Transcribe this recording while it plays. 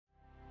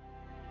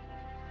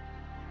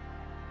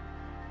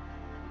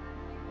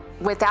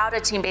Without a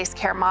team-based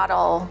care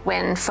model,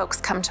 when folks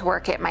come to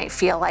work, it might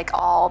feel like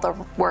all the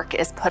work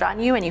is put on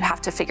you and you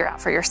have to figure out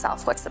for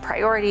yourself what's the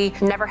priority.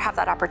 Never have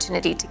that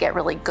opportunity to get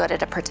really good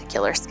at a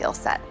particular skill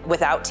set.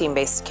 Without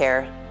team-based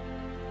care,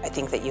 I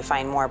think that you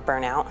find more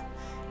burnout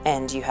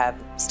and you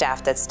have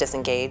staff that's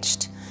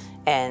disengaged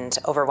and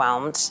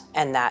overwhelmed,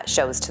 and that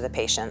shows to the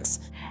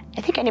patients.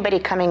 I think anybody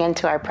coming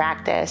into our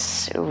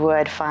practice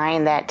would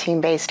find that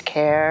team-based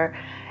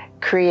care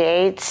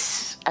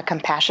creates a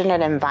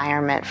compassionate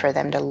environment for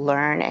them to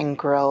learn and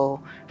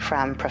grow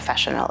from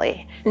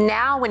professionally.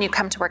 Now, when you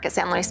come to work at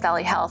San Luis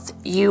Valley Health,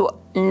 you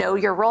know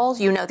your role,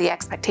 you know the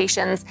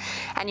expectations,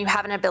 and you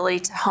have an ability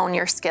to hone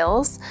your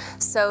skills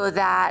so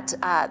that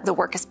the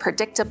work is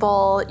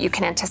predictable, you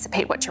can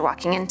anticipate what you're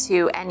walking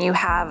into, and you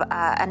have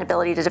an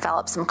ability to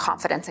develop some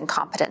confidence and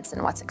competence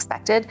in what's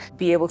expected.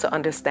 Be able to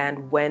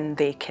understand when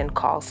they can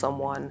call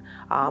someone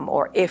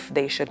or if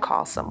they should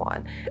call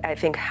someone. I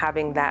think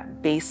having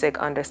that basic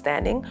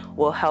understanding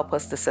will help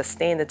us to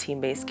sustain the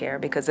team-based care,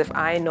 because if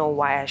I know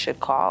why I should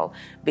call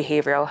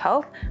behavioral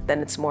health, then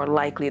it's more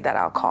likely that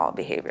I'll call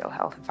behavioral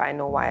health. If I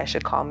know why I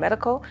should call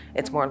medical,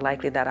 it's more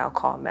likely that I'll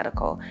call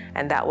medical.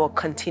 And that will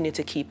continue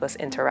to keep us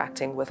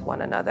interacting with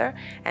one another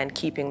and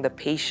keeping the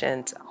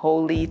patient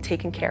wholly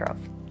taken care of.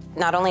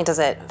 Not only does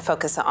it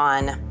focus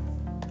on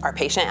our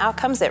patient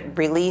outcomes, it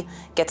really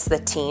gets the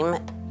team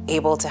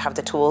able to have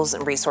the tools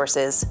and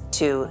resources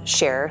to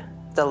share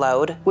the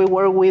load. We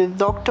work with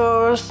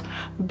doctors,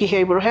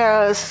 behavioral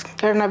health,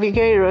 care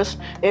navigators.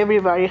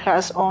 Everybody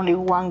has only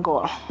one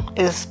goal,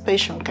 is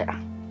patient care.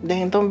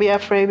 Then don't be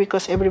afraid,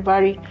 because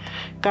everybody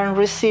can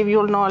receive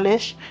your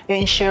knowledge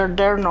and share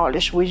their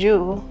knowledge with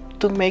you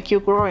to make you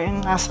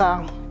growing as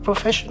a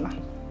professional.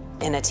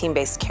 In a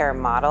team-based care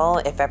model,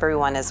 if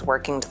everyone is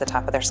working to the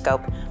top of their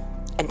scope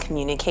and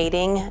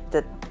communicating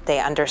that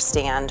they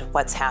understand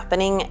what's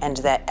happening and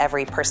that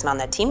every person on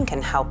the team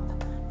can help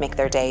make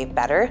their day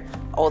better,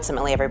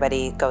 ultimately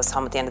everybody goes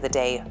home at the end of the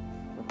day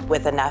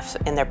with enough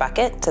in their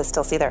bucket to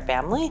still see their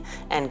family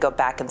and go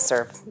back and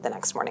serve the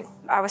next morning.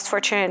 I was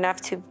fortunate enough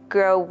to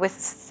grow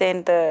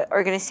within the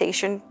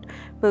organization,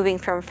 moving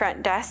from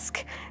front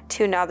desk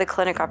to now the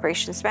clinic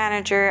operations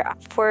manager.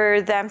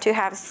 For them to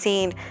have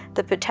seen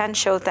the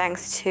potential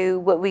thanks to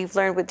what we've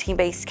learned with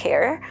team-based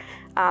care,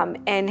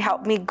 and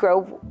help me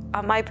grow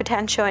my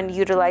potential and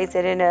utilize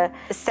it in a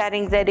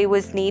setting that it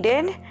was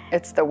needed.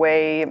 It's the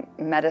way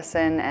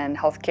medicine and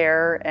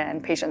healthcare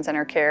and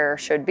patient-centered care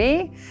should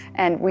be,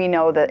 and we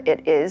know that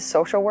it is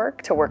social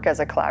work to work as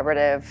a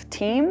collaborative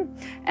team,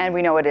 and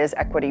we know it is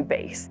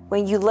equity-based.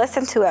 When you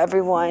listen to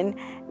everyone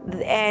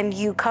and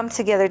you come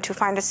together to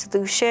find a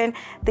solution,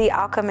 the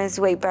outcome is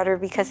way better,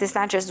 because it's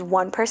not just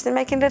one person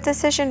making the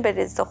decision, but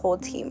it's the whole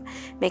team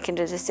making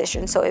the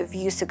decision. So if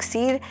you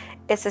succeed,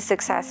 it's a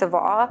success of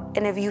all,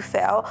 and if you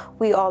fail,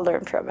 we all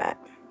learn from it.